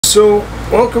So,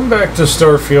 welcome back to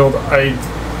Starfield. I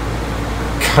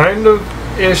kind of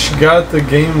ish got the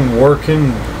game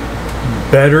working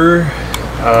better.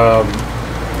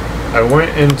 I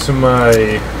went into my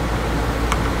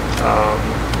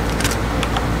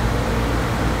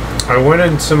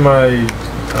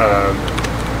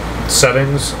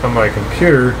settings on my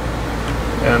computer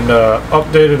and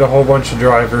updated a whole bunch of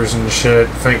drivers and shit,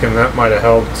 thinking that might have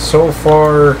helped. So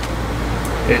far,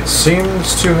 it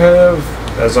seems to have,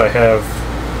 as I have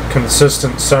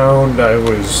consistent sound. I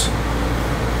was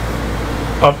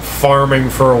up farming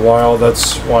for a while.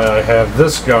 That's why I have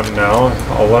this gun now,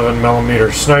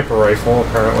 11mm sniper rifle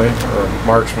apparently, or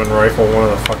marksman rifle, one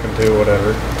of the fucking two,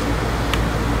 whatever.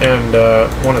 And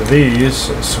one of these,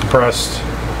 suppressed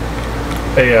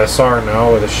ASR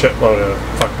now with a shitload of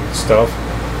fucking stuff.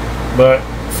 But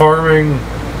farming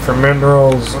for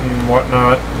minerals and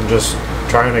whatnot, and just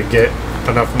trying to get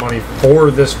enough money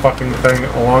for this fucking thing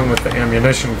along with the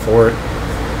ammunition for it,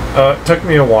 took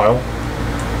me a while.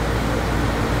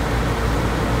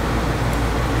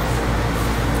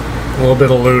 A little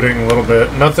bit of looting, a little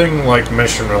bit, nothing like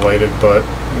mission related, but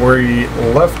we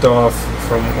left off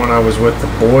from when I was with the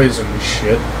boys and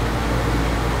shit,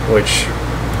 which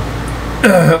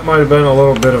might have been a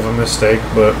little bit of a mistake,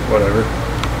 but whatever.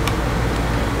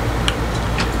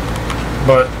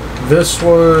 But this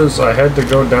was, I had to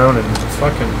go down and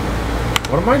fucking,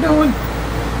 what am I doing?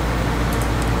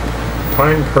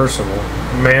 Pine Percival,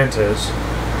 Mantis.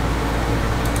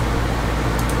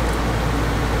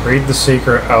 Read the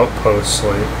secret outpost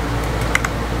slate.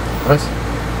 What?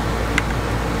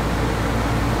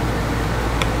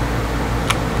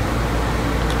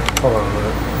 Hold on a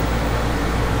minute.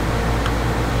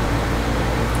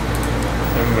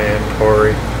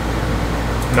 Inventory.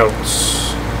 Notes.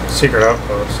 Secret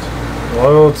outpost.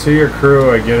 Loyal to your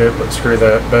crew, I get it, but screw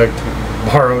that. Beg to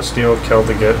borrow, steal, kill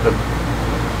to get the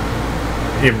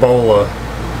Ebola.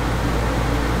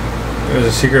 There's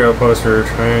a secret outpost we're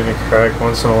trying to crack,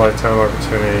 once in a lifetime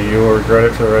opportunity. You will regret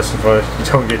it for the rest of life. You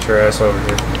don't get your ass over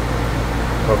here.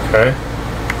 Okay.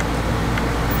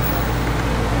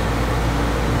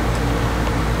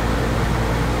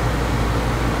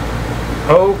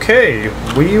 Okay,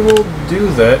 we will do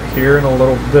that here in a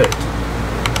little bit.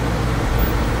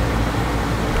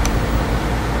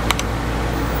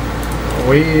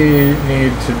 We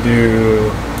need to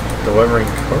do delivering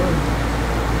code.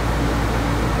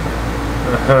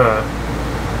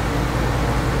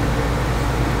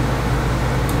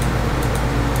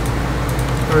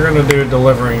 We're gonna do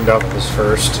delivering doubles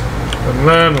first, and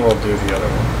then we'll do the other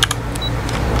one.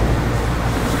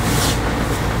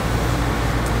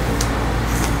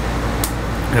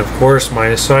 And of course,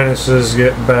 my sinuses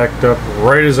get backed up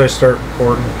right as I start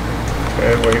recording.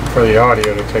 Okay, wait for the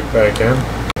audio to kick back in.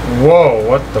 Whoa,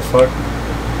 what the fuck?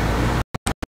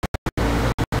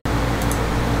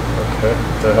 Okay,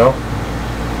 what the hell?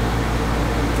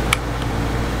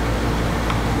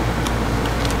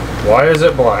 Why is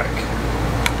it black?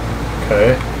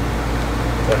 Okay.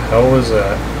 What the hell was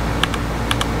that?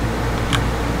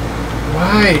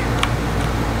 Why?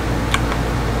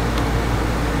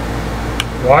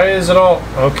 Why is it all...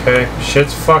 Okay,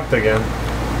 shit's fucked again.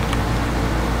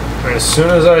 As soon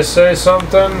as I say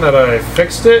something that I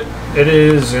fixed it, it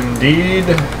is indeed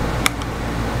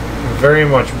very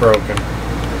much broken.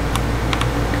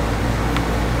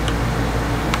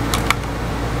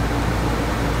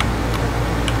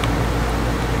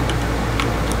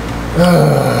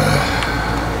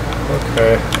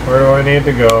 Okay, where do I need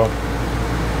to go?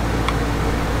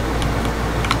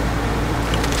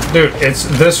 Dude, it's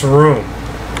this room.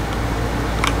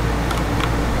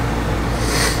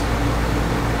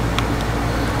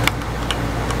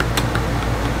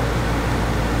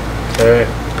 Okay,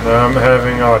 now I'm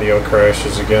having audio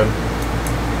crashes again.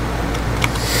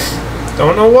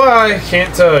 Don't know why,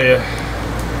 can't tell you.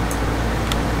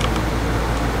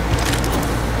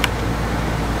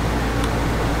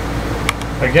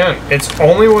 Again, it's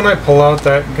only when I pull out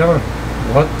that gun.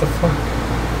 What the fuck?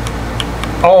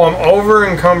 Oh, I'm over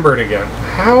encumbered again.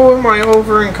 How am I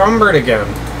over encumbered again?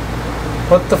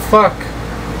 What the fuck?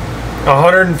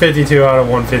 152 out of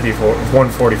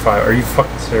 145. Are you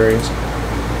fucking serious?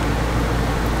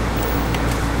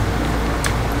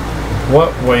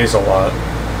 What weighs a lot?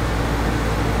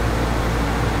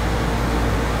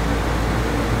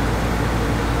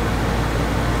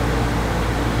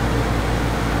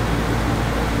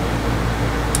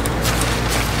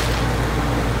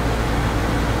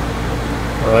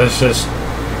 Well, it's just...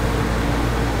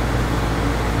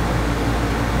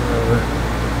 whatever.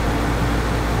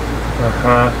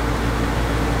 Uh-huh.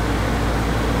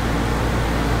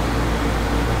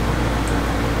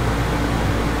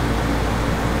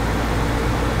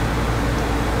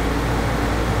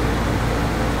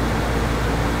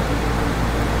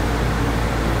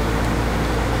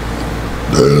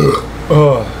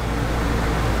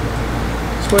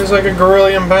 weighs like a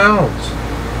gorillion pounds.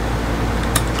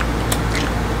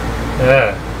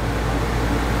 Yeah.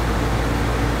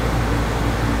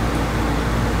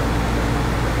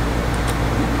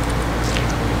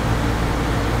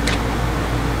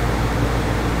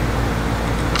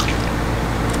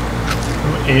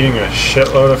 I'm eating a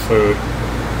shitload of food.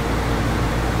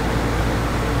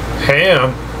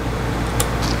 Ham.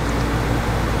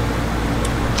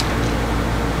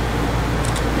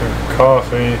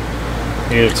 Coffee.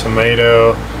 Eat a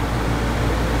tomato.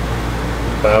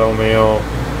 Battle meal.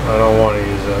 I don't want to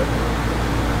use it.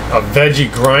 A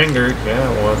veggie grinder. Yeah,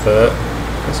 I want that.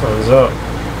 That sounds up.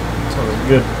 Sounds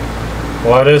good.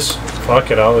 Lettuce.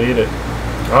 Fuck it, I'll eat it.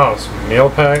 Oh, some meal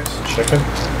packs. Chicken.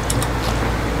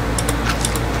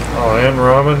 Oh, and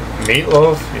ramen.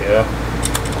 Meatloaf. Yeah.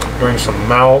 Drink some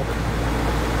milk.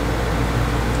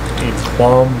 Eat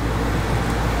plum.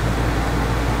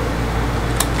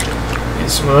 Eat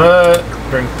some of that.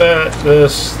 Drink that.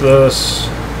 This.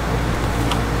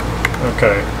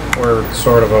 Okay. We're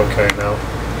sort of okay now.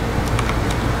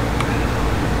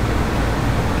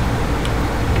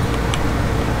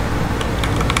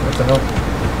 What the hell?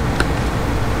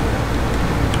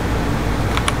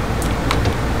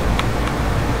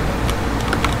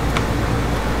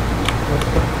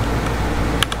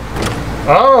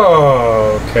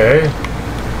 Oh, okay.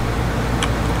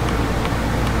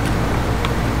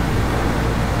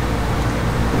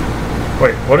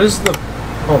 Wait, what is the...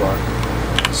 Hold on.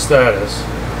 Status.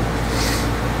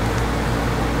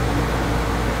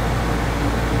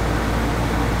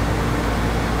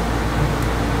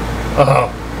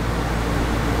 Oh.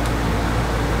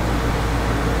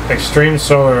 Extreme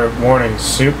solar warning.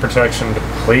 Suit protection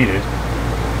depleted.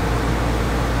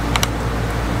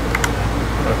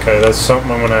 Okay, that's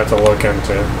something I'm gonna have to look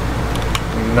into.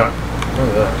 Not. What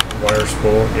is that? Wire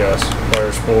spool? Yes.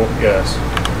 Wire spool? Yes.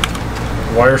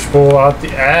 Wire spool out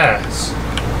the ass.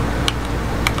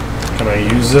 Can I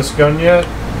use this gun yet?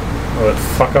 Will it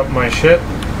fuck up my shit?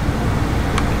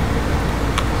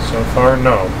 So far,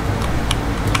 no.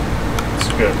 It's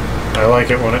good. I like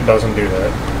it when it doesn't do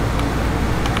that.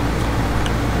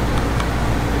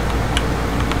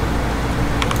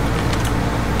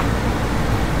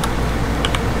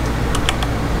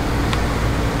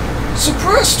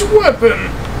 Suppressed weapon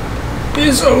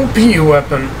is OP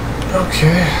weapon.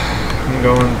 Okay. I'm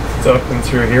going up and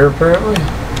through here apparently.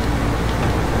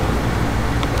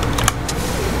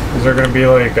 Is there gonna be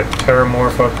like a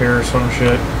Terrormorph up here or some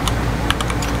shit?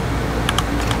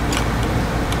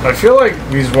 I feel like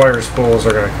these wire spools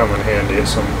are gonna come in handy at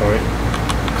some point.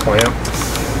 Clamp.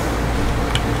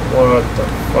 What the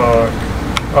fuck?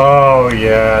 Oh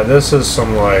yeah, this is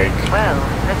some like... Well,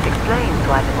 this explains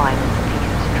why the miners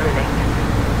ceased drilling.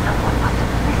 Someone must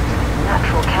have missed this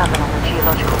natural cavern on the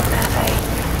geological survey.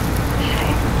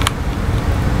 Shame.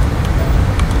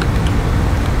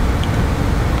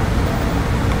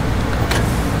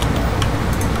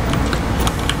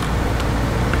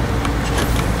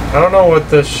 I don't know what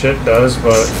this shit does,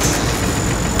 but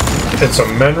it's a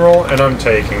mineral and I'm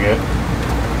taking it.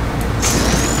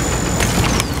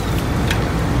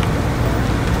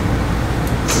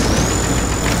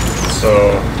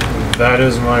 So that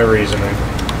is my reasoning.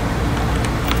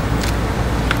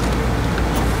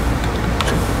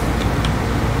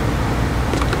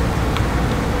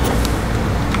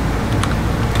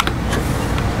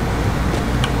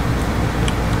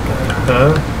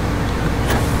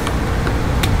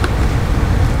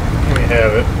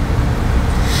 Have it.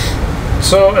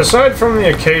 So aside from the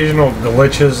occasional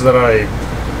glitches that I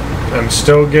am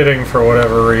still getting for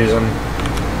whatever reason,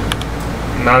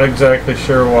 not exactly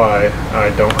sure why, I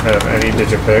don't have any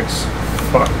digipicks.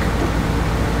 Fuck.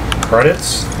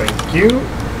 Credits, thank you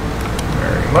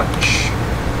very much.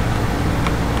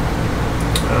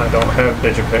 I don't have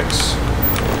digipicks.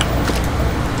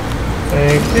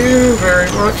 Thank you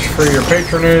very much for your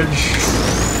patronage.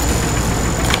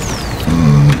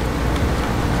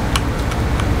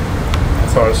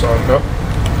 I thought I saw him go.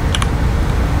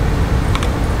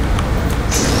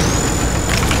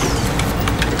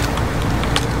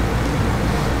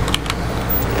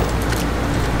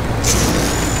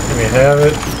 Let me have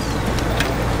it.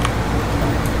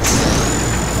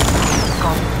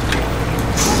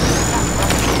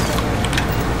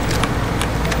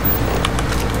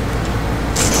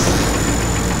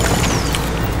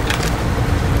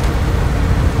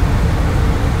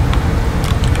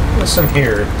 Listen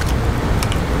here.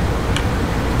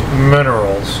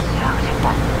 Minerals.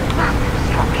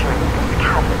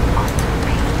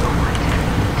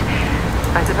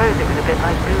 I suppose it was a bit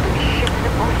like building a ship in a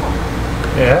bottle.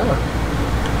 Yeah.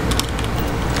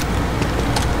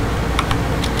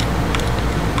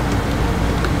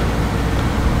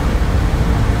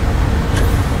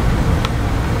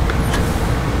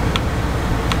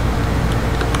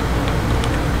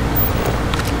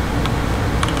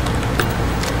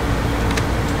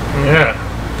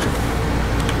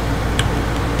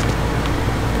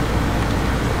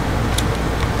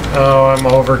 Oh, I'm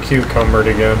over cucumbered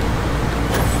again.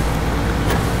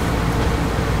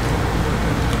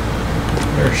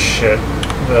 There's shit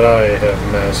that I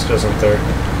have missed, isn't there?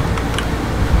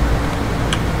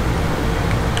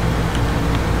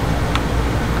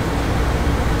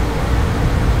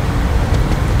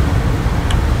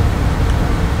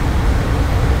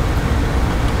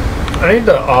 I need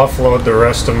to offload the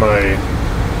rest of my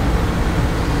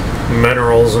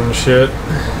minerals and shit.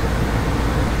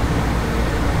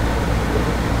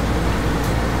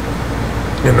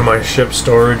 Into my ship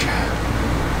storage.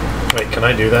 Wait, can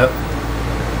I do that?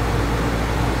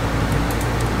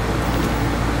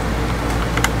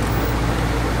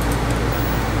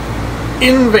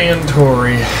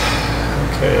 Inventory.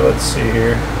 Okay, let's see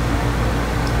here.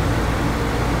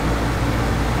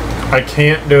 I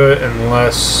can't do it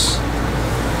unless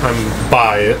I'm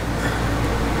by it.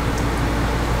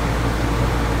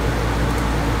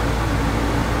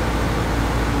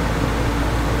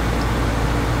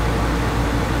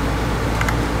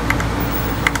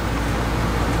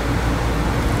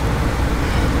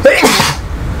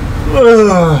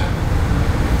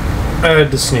 I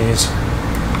had to sneeze.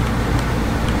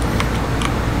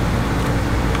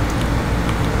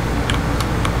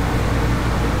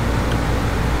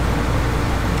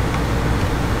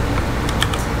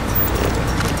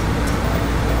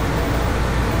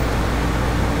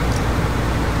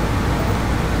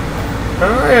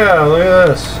 Oh yeah, look at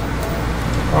this.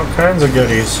 All kinds of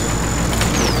goodies.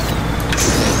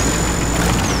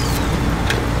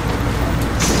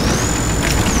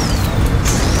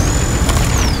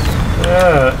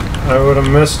 Yeah, I would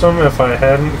have missed them if I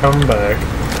hadn't come back.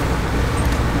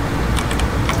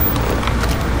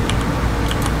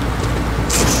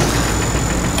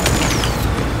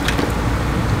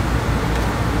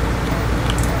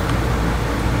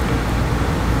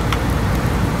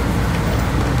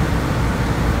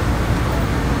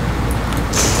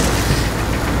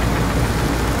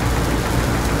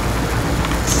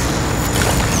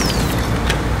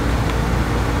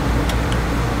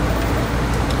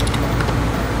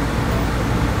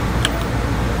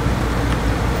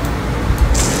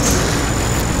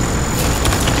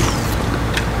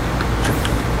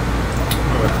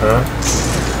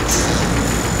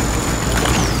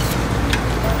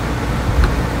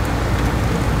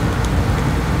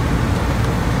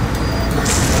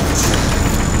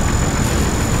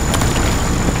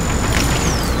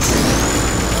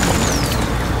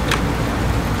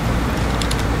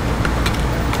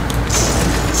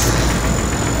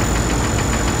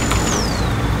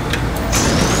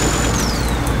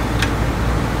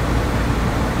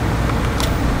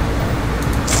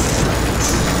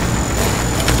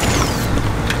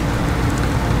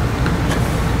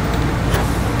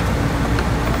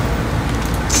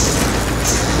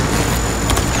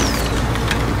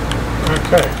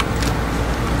 Okay.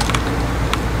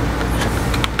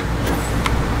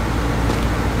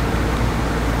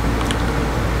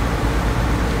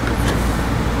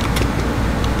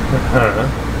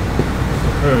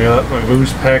 Let me let my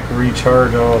boost pack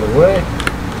recharge all the way.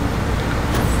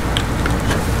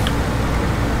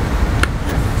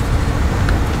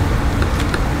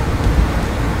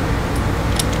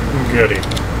 Goody.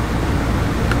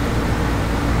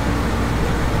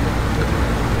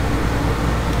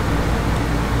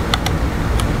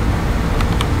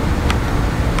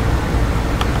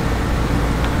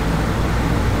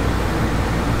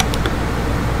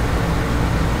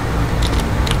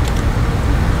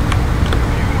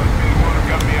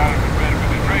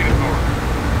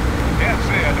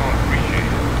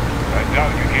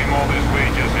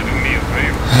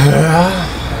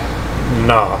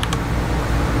 Nah.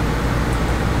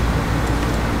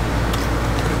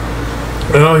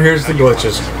 Well, here's the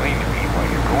glitches. Explain to me why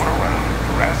you're going around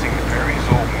harassing the Perry's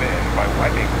old men by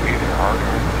wiping away their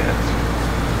hard-earned debts.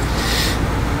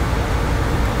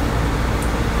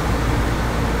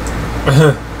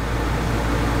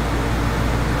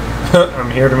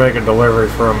 I'm here to make a delivery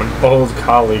from an old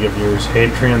colleague of yours,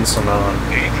 Adrian Sanan.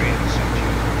 Adrian sent you.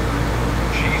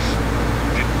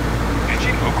 Did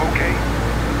she look okay?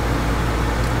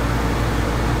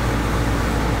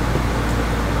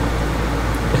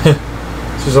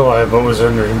 She's alive, but was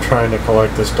injured in trying to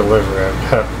collect this delivery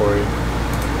I've got for you.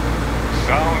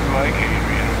 Sounds like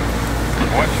Adrian.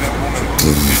 Watch that woman move.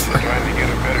 She's trying to get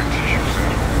a better tissue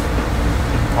sample.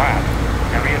 What?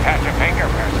 To reattach a finger,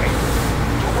 Percy?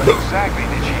 So what exactly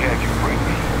did she have you bring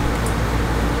me?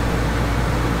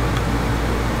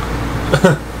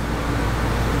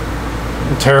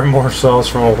 Terrormorph cells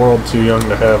from a world too young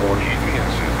to have one. Adrian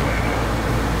said that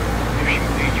if she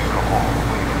made you come all the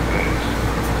way from this,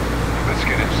 let's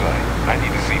get inside. I need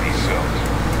to see these cells.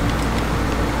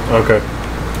 Okay.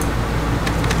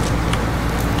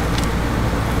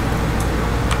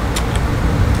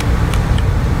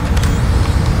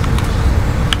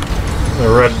 The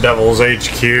Red Devil's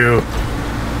HQ.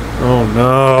 Oh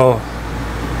no.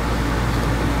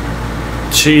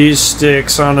 Cheese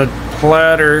sticks on a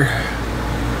platter.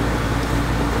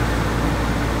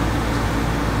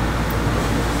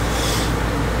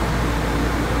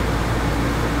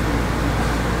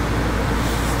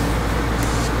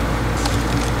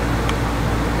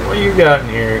 What you got in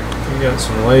here? You got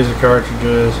some laser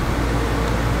cartridges.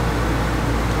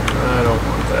 I don't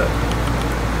want that.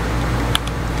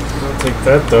 I'll take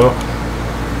that though.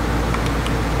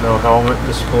 No helmet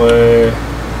display.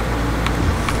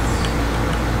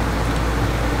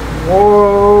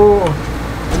 Whoa! I'm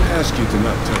gonna ask you to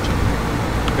not touch it.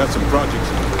 Got some projects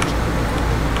in the first.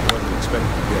 Wasn't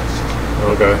expecting guests.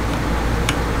 Okay.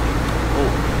 Oh,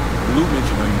 Lou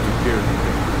mentioned how you took care of me.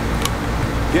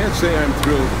 Can't say I'm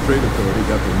thrilled the trade authority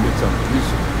got their mitts on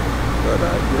policing, but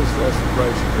I guess that's the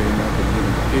price you pay not to live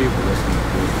in the cave the rest of the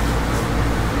days.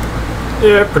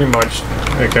 Yeah, pretty much.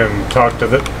 I can talk to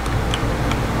the...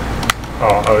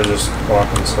 Oh, I was just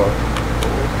walking slow.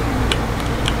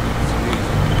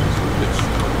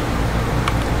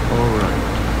 Alright,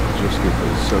 just get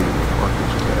those cellular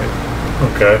markers back.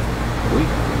 Okay. Wait,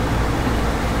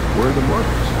 where are the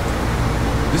markers?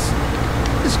 This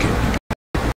can't be.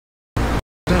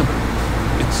 Damn it,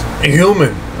 it's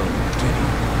Human! Denny.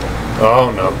 Oh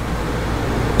no.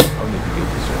 I'll need to get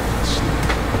this off my sleeve.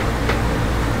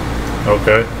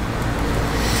 Okay.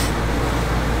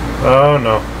 Oh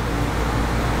no.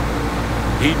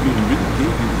 Adrian really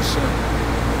gave you the sample.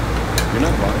 You're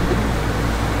not lying to me.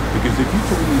 Because if you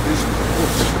told me this was a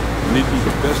horse, and it'd be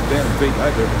the best damn thing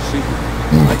I've ever seen,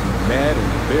 I'd be mad and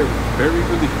very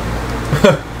relieved.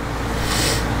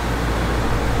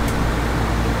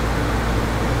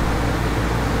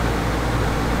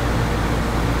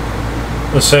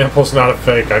 The sample's not a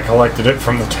fake. I collected it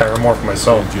from the Terrormorph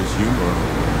myself. And just you or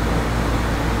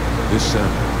this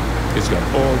sample, it's got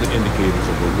all the indicators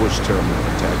of the worst Terrormorph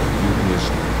attack in human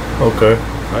history. Okay.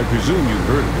 I presume you've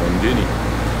heard of one, didn't you?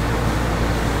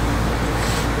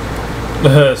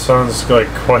 Sounds like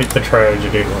quite the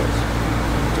tragedy. It was.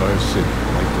 Entire city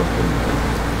wiped up in there.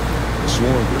 The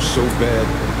swarms were so bad,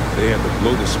 they had to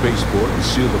blow the spaceport and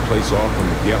seal the place off from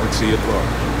the galaxy at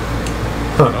large.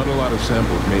 Not a lot of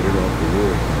samples made it off the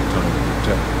world in time to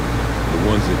protect. The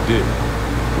ones that did,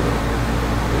 well,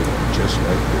 they were just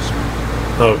like this one.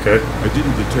 Okay. I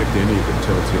didn't detect any of the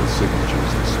telltale signatures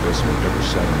the specimen ever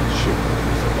sat on the ship when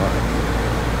it was alive.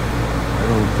 I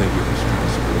don't think it was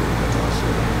transported to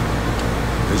hospital.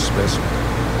 This specimen,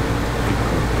 it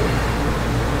could be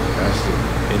past an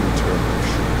internal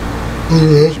shock.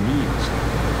 Which means,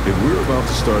 if we're about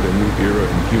to start a new era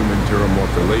in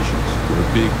human-Terrormorph relations, where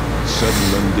big, sudden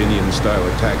Londinian-style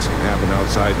attacks can happen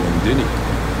outside Londinia,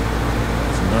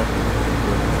 it's not going to be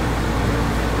good.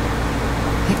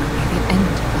 It could be the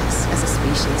end of us as a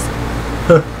species.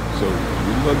 So,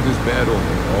 you lugged this bad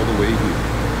omen all the way here.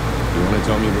 You want to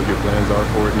tell me what your plans are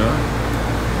for it now?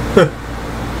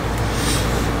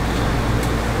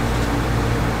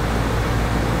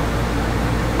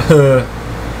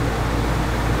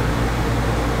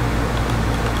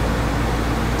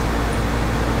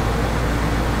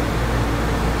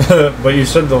 But you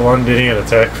said the Londinian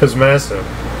attack was massive.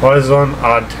 Why is one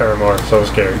odd Terrormorph so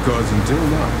scary? Because until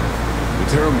now, the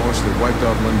Terrormorphs that wiped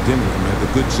out Londinium had the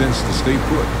good sense to stay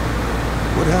put.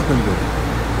 What happened there?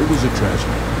 It was a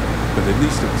tragedy, but at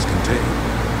least it was contained.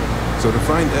 So to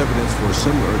find evidence for a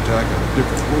similar attack on a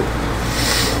different world,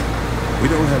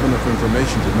 we don't have enough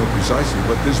information to know precisely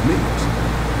what this means.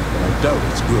 But I doubt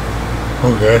it's good.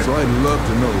 Okay. So I'd love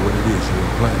to know what it is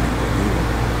you're planning to do.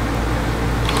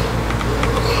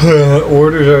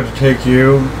 Orders are to take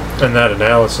you and that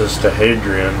analysis to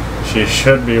Hadrian. She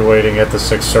should be waiting at the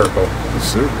Sixth Circle. The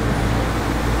circle?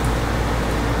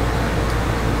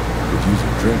 Could use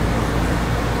a drink.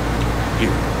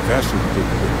 Here, faster than take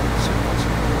a look at the circles.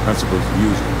 Not supposed to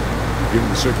use it. Given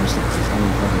the circumstances, I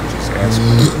don't plan to just ask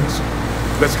for this.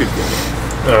 Let's get going.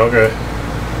 Okay.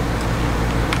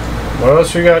 What else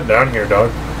you got down here,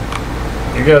 dog?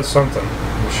 You got something,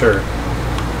 I'm sure.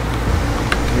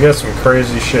 You got some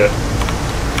crazy shit.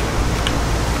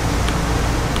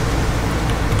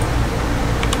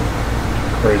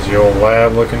 Crazy old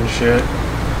lab looking shit.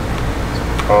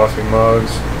 Some coffee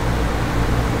mugs.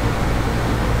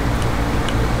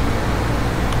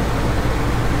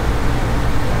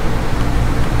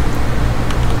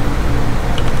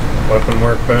 Weapon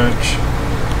workbench.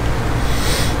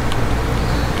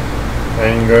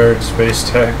 Vanguard, space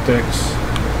tactics.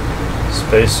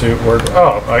 Spacesuit work.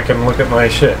 Oh, I can look at my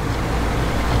shit.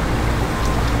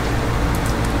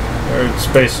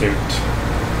 Spacesuit.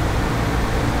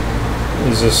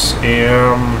 Is this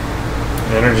EM?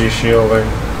 Energy shielding.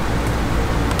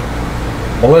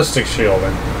 Ballistic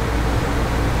shielding.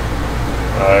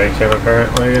 I can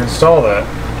apparently install that.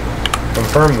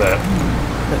 Confirm that.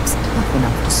 Looks tough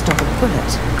enough to stop a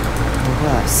bullet. Or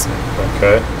worse.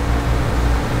 Okay.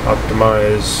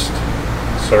 Optimized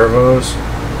servos.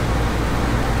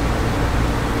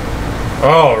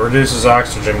 Oh, reduces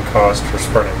oxygen cost for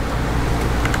sprinting.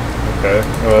 Okay,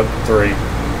 3.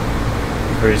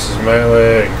 Increases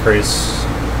melee,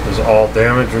 increases all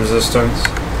damage resistance.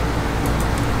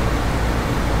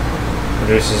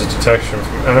 Reduces detection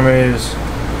from enemies.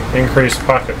 Increased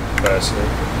pocket capacity.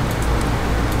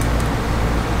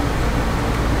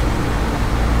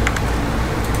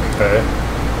 Okay.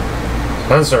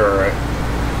 Sensor array.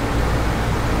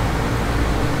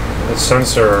 It's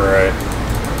sensor array.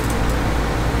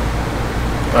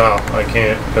 Oh, I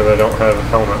can't because I don't have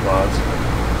helmet mods.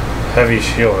 Heavy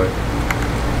shielding.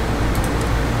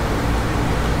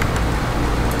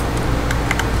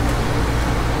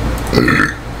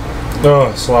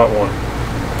 Oh, slot 1.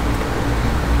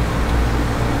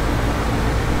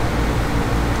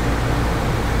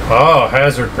 Oh,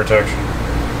 hazard protection.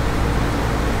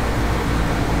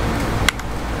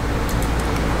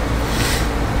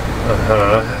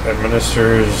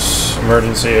 Administers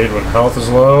emergency aid when health is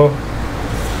low.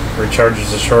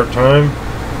 Recharges a short time.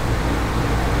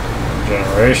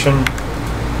 Generation.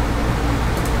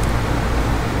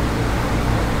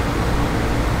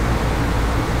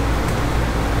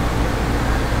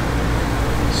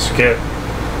 Skip.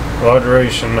 Low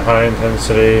duration, high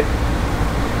intensity.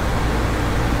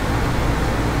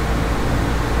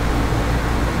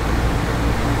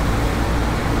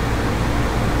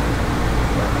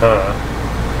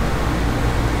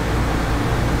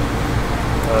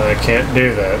 I can't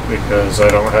do that because I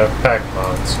don't have pack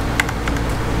mods.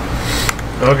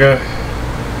 Okay.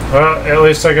 Well, at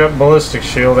least I got ballistic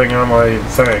shielding on my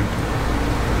thing.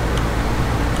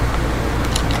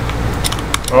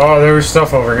 Oh, there was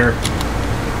stuff over here.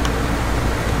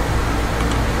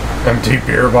 Empty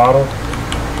beer bottle.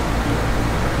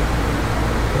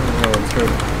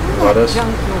 Lettuce.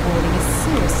 Junk you're hoarding is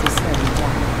seriously slowing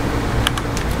down.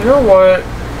 You know what?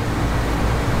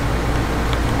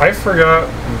 I forgot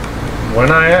when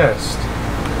I asked.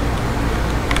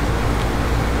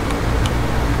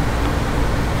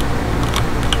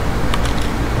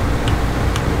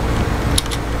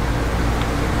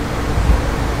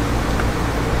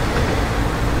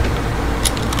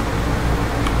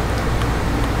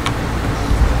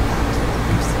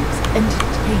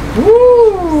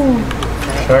 Woo!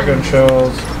 Shotgun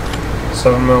shells,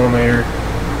 7mm.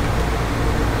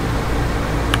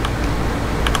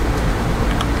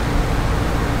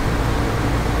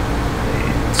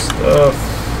 Stuff.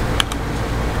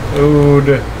 Food.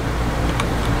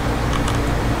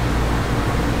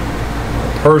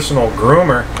 Personal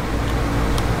groomer.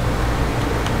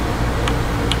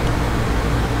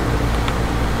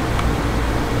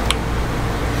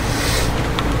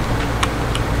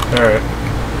 Alright.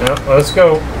 Yep, let's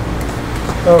go.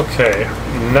 Okay.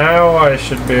 Now I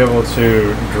should be able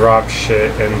to drop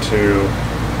shit into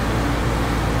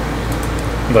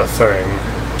the thing.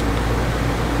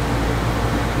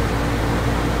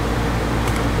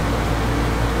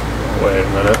 Wait a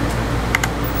minute.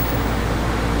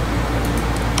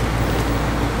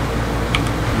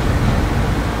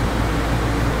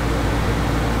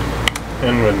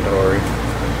 Inventory.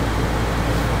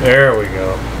 There we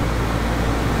go.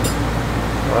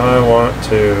 I want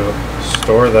to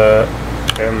store that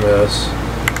and this.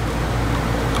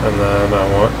 And then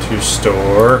I want to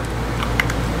store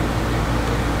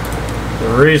the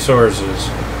resources.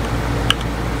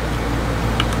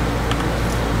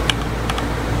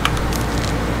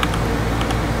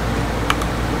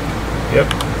 Yep.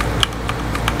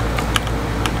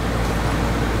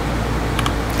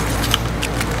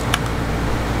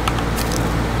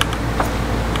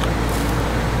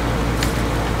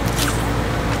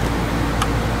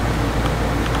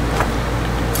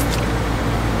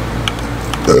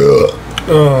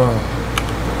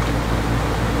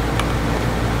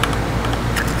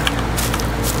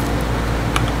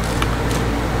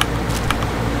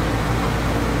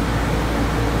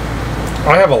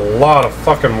 I have a lot of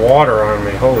fucking water on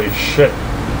me, holy shit.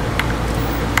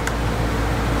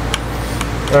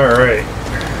 Alright.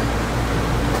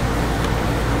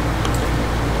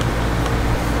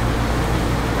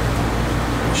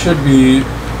 Should be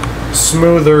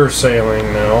smoother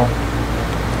sailing now.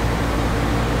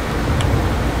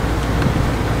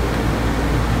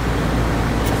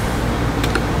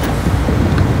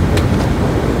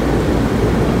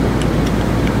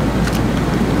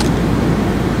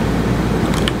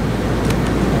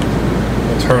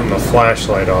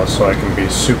 flashlight off so I can be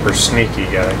super sneaky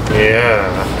guy.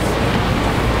 Yeah.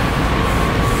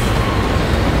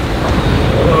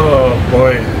 Oh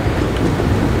boy.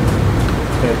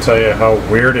 Can't tell you how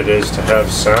weird it is to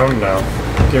have sound now.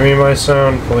 Give me my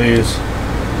sound, please.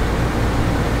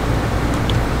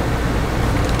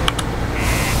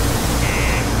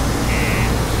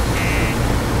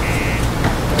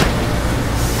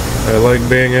 I like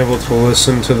being able to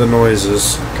listen to the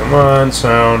noises. Come on,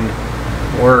 sound.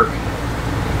 Work.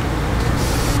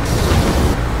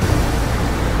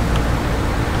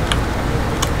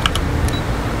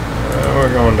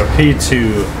 We're going to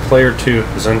P2. Player 2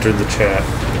 has entered the chat.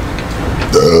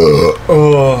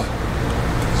 Oh.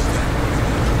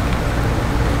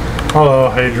 Hello,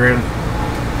 Hadrian.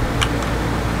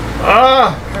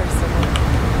 Ah! Personally.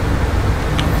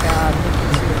 Oh God, look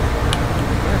at you.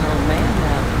 You're an old man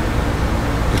now.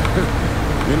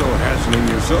 You're no hassling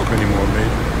yourself anymore,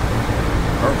 Major.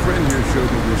 Our friend here showed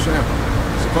me your sample.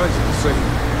 Suffice it to say.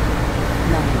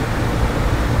 No.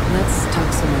 Let's talk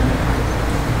some more.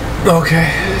 Okay.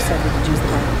 You said we could use the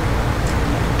light.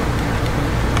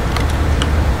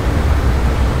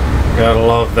 Gotta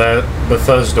love that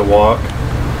Bethesda walk,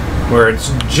 where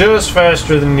it's just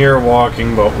faster than you're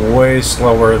walking, but way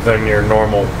slower than your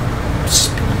normal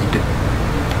speed.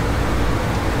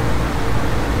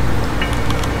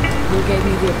 You gave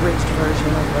me the abridged version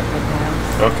of what went down.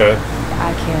 Okay.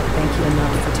 I can't thank you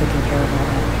enough for taking care of all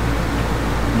that.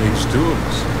 Makes two of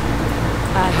us.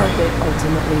 I hope it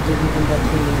ultimately didn't end up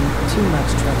being too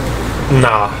much trouble.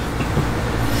 Nah.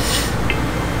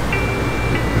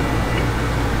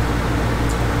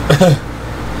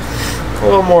 A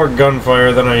little more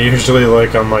gunfire than I usually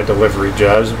like on my delivery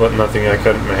jobs, but nothing I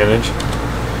couldn't manage.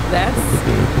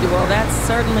 That's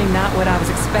certainly not what I was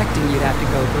expecting you'd have to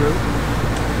go through.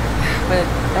 But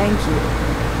thank you.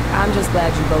 I'm just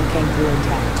glad you both came through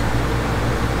intact.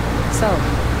 So,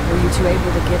 were you two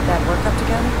able to get that workup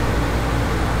together?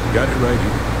 Got it right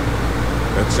here.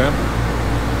 That sample,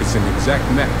 it's an exact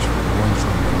match for the ones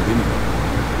from Londinium.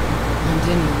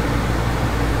 Londinium.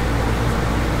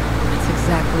 That's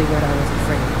exactly what I was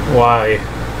afraid of. Why?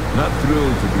 Not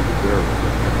thrilled to be the bearer of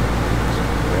that news.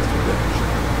 That's for damn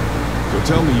sure. So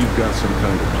tell me you've got some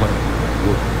kind of plan that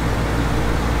work.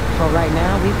 Well, right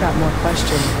now, we've got more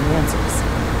questions than answers.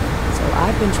 So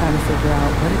I've been trying to figure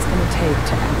out what it's going to take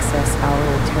to access our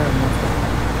old Terrormorph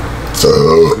lab.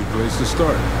 Good place to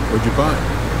start. Where'd you find it?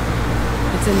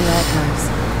 It's in the archives.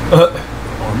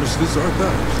 Armistice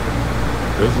Archives.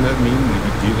 Doesn't that mean we'd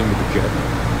be dealing with the cabinet?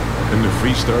 And the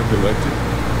Freestar Collective?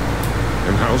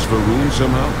 And house for room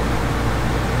somehow?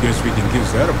 Guess we can kiss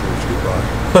that approach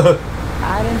goodbye.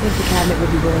 I didn't think the cabinet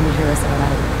would be willing to hear us out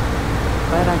either.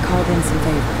 But I called in some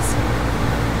favors.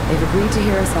 They've agreed to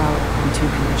hear us out on two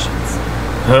conditions.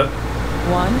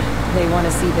 One, they want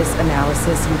to see this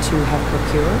analysis you two have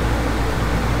procured.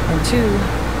 And two,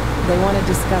 they want to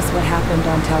discuss what happened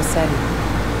on Tau Ceti.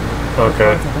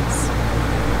 Okay. Both of us.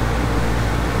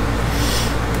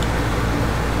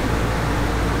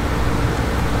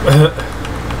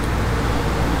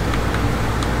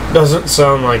 Doesn't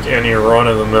sound like any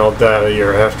run-of-the-mill data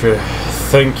you're after.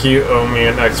 Think you owe me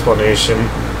an explanation.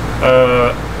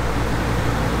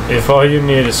 If all you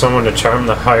need is someone to charm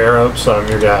the higher-ups, I'm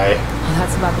your guy. Well,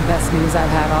 that's about the best news I've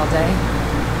had all day.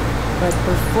 But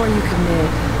before you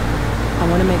commit, I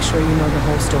want to make sure you know the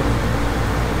whole story.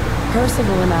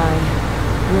 Percival and I,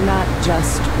 we're not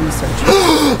just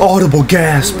researchers. Audible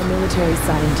gasp! We were military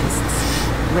scientists.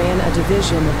 Ran a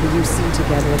division of the UC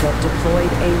together that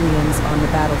deployed aliens on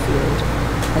the battlefield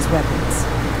as weapons.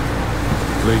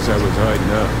 The place I was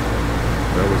hiding out.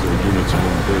 That was our unit's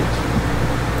home base.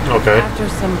 Okay. After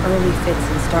some early fits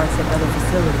and starts at other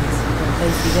facilities, the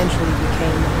place eventually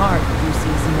became the heart of UC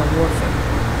xeno-warfare.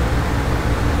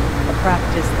 A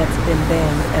practice that's been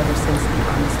banned ever since the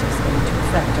armistice came into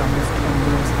effect almost 20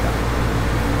 years ago.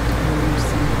 And the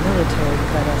UC military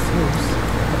cut us loose.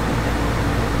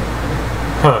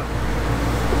 Huh.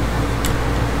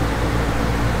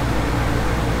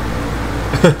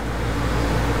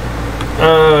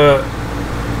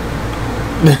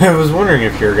 I was wondering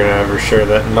if you were gonna ever share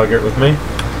that nugget with me.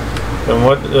 And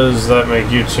what does that make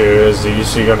you two? Is the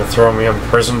UC gonna throw me in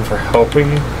prison for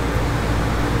helping you?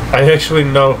 I actually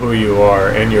know who you are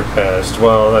and your past.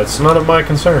 Well, that's none of my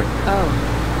concern. Oh.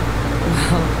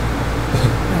 Well,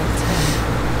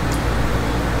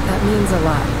 that means a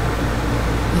lot.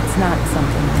 It's not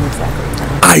something I'm exactly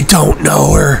proud of. I don't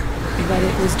know her. But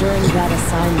it was during that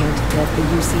assignment that the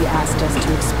UC asked us to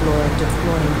explore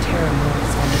deploying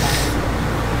Terrormorphs on the battlefield.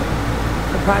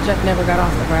 The project never got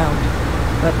off the ground,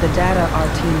 but the data our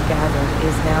team gathered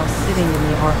is now sitting in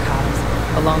the archives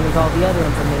along with all the other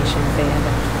information banned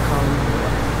after the colony war.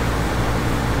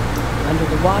 Under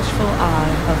the watchful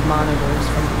eye of monitors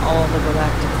from all the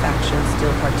galactic factions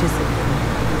still participating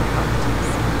in the politics.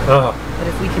 But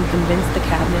if we can convince the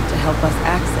cabinet to help us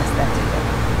access that data,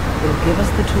 it'll give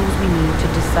us the tools we need to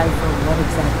decipher what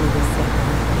exactly this sample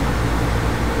might be.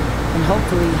 And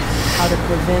hopefully, how to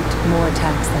prevent more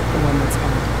attacks like the one that's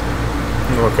found.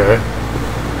 Okay.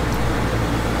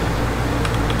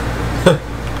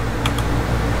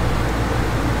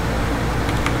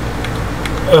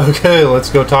 Okay, let's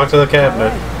go talk to the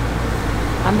cabinet. All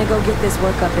right. I'm gonna go get this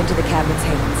work up into the cabinet's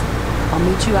hands. I'll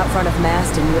meet you out front of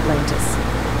Mast in New Atlantis.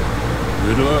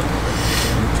 Good luck.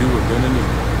 You two are gonna need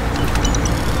it.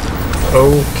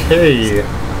 Okay.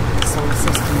 The solar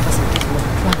system doesn't get a lot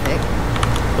of traffic.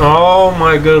 Oh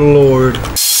my good lord.